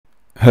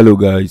Hello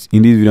guys,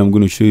 in this video I'm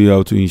going to show you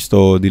how to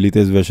install the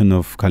latest version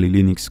of Kali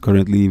Linux,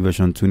 currently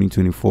version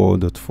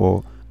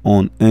 2024.4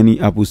 on any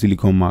Apple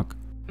Silicon Mac.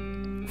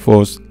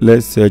 First,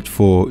 let's search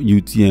for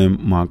UTM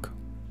Mac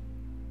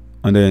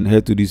and then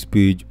head to this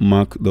page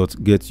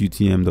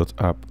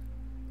mac.getutm.app.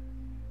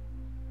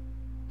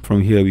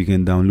 From here we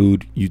can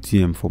download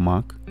UTM for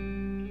Mac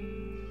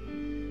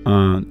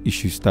and it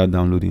should start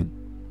downloading.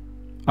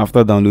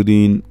 After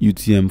downloading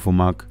UTM for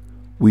Mac,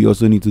 we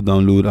also need to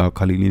download our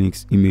Kali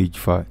Linux image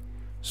file.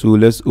 So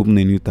let's open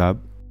a new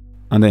tab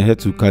and then head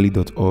to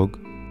kali.org.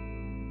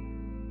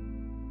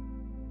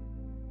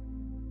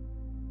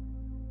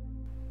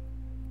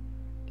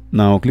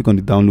 Now click on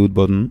the download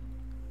button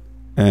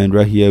and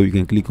right here we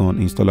can click on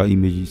installer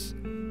images.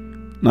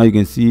 Now you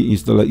can see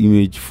installer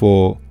image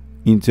for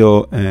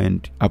Intel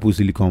and Apple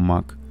Silicon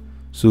Mac.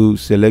 So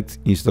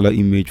select installer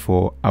image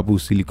for Apple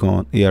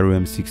Silicon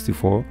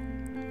ARM64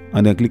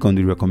 and then click on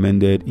the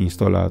recommended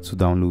installer to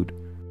download.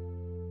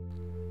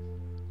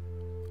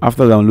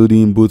 After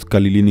downloading both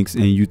Kali Linux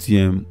and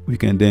UTM, we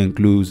can then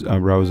close our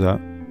browser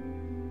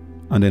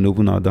and then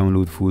open our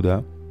download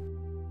folder.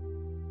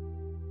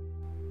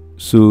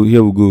 So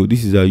here we go.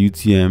 This is our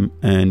UTM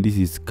and this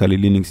is Kali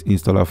Linux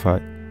installer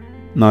file.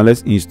 Now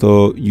let's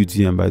install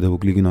UTM by double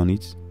clicking on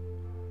it.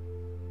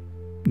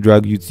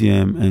 Drag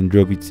UTM and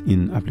drop it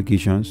in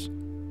applications.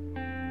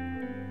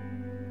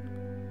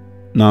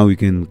 Now we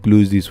can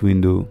close this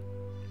window.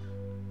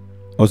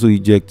 Also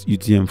eject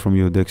UTM from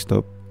your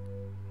desktop.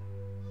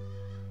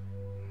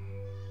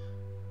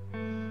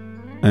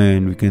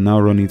 And we can now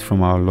run it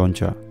from our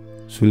launcher.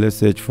 So let's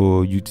search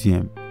for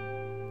UTM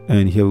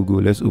and here we go.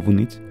 Let's open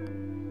it.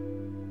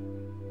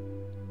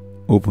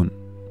 Open.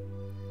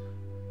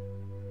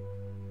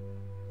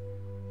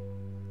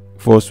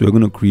 First, we're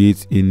going to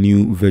create a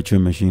new virtual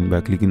machine by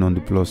clicking on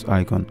the plus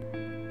icon.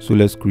 So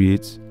let's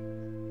create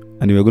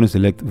and we're going to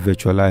select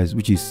virtualize,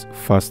 which is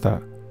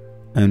faster,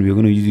 and we're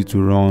going to use it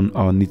to run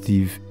our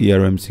native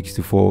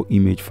ARM64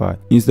 image file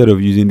instead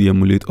of using the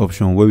emulate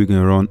option where we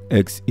can run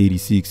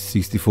x86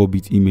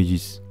 64-bit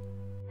images.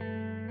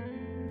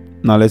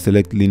 Now let's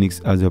select Linux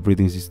as the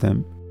operating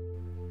system.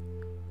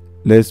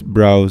 Let's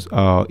browse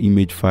our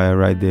image file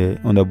right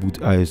there under boot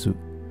ISO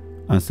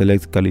and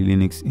select Kali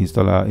Linux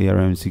installer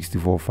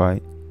ARM64 file.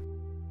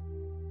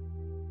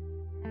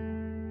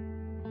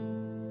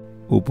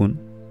 Open.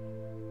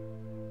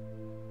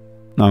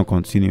 Now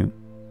continue.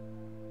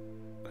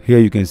 Here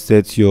you can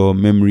set your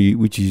memory,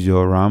 which is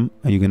your RAM,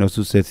 and you can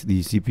also set the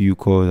CPU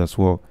cores as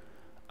well.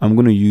 I'm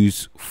going to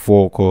use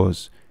 4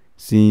 cores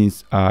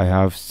since I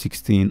have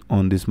 16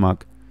 on this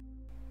Mac.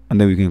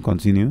 And then we can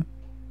continue.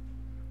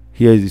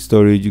 Here is the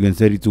storage. You can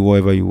set it to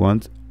whatever you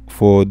want.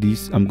 For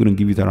this, I'm going to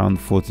give it around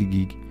 40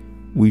 gig,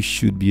 which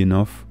should be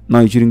enough. Now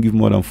you shouldn't give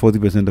more than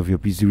 40% of your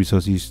PC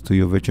resources to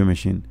your virtual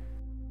machine.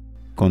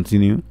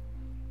 Continue.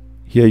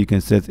 Here you can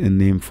set a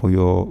name for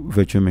your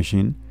virtual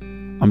machine.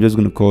 I'm just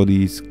going to call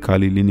this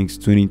Kali Linux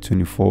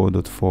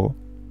 2024.4.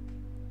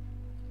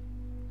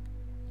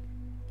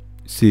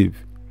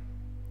 Save.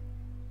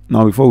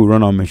 Now before we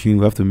run our machine,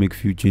 we have to make a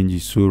few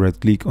changes. So right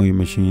click on your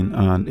machine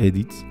and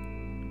edit.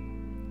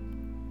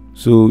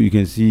 So you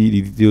can see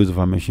the details of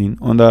our machine.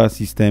 Under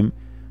system,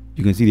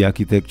 you can see the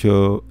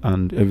architecture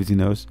and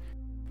everything else.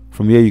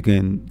 From here you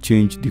can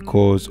change the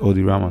cores or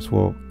the RAM as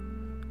well.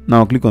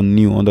 Now click on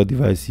new under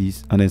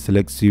devices and then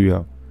select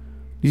serial.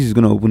 This is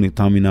going to open a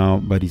terminal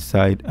by the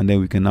side and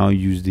then we can now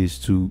use this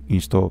to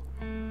install.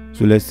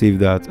 So let's save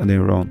that and then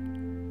run.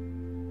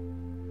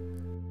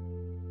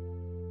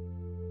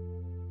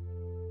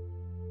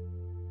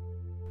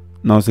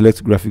 Now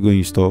select graphical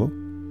install.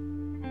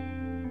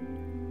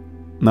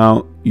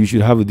 Now you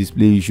should have a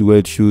display issue where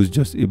it shows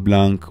just a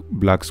blank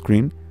black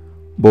screen,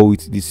 but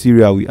with the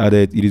serial we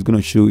added, it is going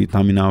to show a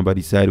terminal by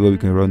the side where we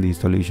can run the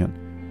installation.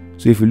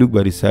 So if you look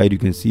by the side, you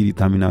can see the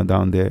terminal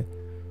down there.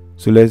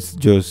 So let's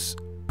just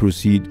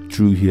proceed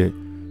through here.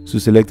 So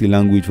select the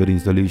language for the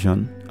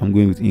installation. I'm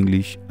going with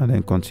English and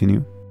then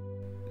continue.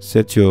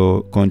 Set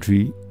your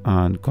country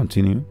and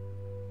continue.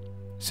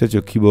 Set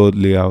your keyboard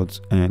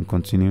layout and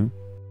continue.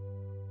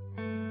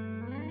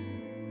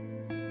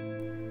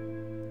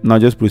 Now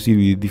just proceed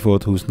with the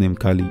default hostname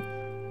Kali.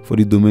 For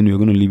the domain, we're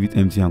going to leave it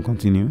empty and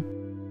continue.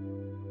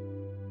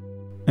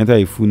 Enter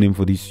a full name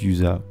for this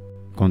user.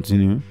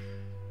 Continue.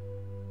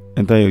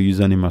 Enter your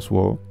username as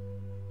well.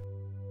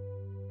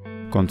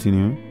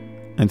 Continue.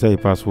 Enter a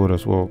password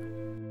as well.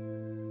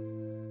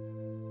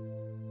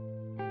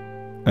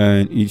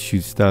 And it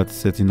should start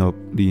setting up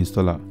the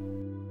installer.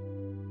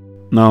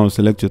 Now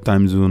select your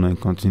time zone and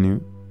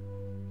continue.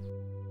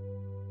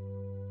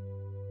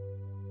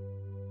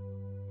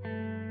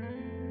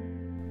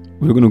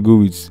 We're going to go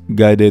with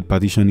guided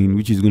partitioning,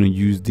 which is going to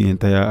use the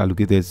entire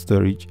allocated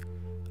storage.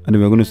 And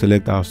then we're going to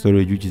select our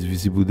storage, which is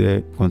visible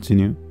there.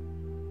 Continue.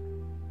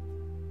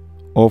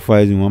 All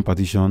files in one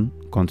partition.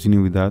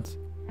 Continue with that.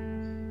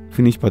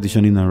 Finish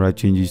partitioning and write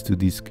changes to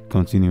disk.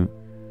 Continue.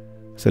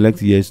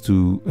 Select yes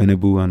to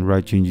enable and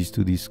write changes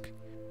to disk.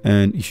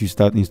 And it should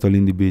start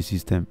installing the base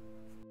system.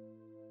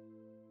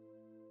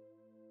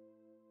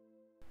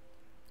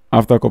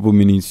 After a couple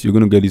minutes, you're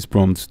going to get this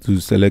prompt to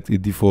select a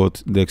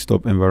default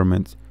desktop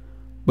environment.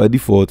 By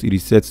default, it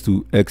is set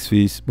to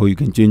XFace, but you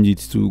can change it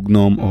to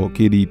GNOME or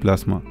KDE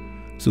Plasma.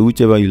 So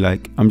whichever you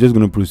like. I'm just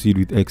going to proceed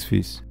with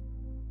XFace.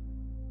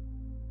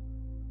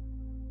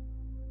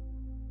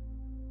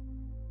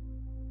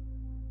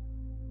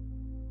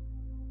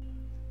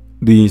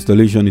 The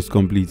installation is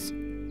complete.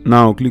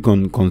 Now click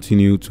on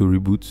continue to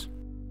reboot.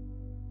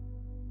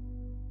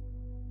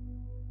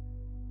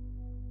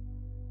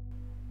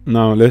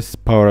 Now let's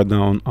power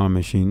down our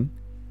machine.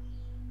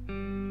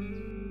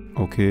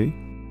 Okay.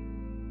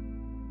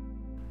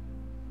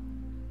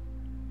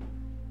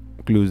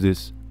 Close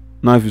this.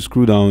 Now if you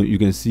scroll down, you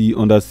can see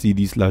under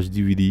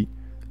CD/DVD,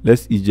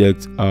 let's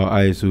eject our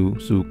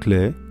ISO, so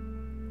clear.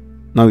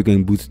 Now we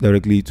can boot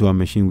directly to our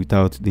machine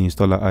without the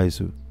installer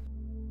ISO.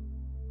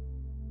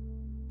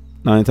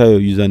 Now enter your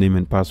username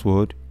and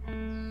password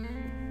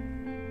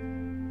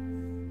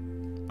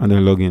and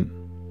then log in.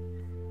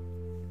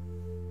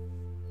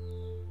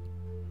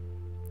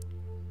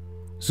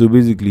 So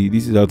basically,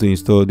 this is how to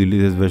install the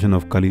latest version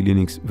of Kali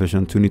Linux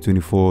version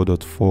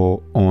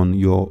 2024.4 on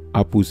your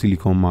Apple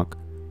Silicon Mac.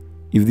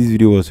 If this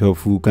video was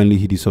helpful, kindly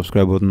hit the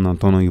subscribe button and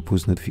turn on your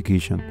post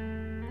notification.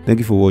 Thank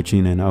you for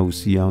watching, and I will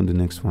see you on the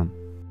next one.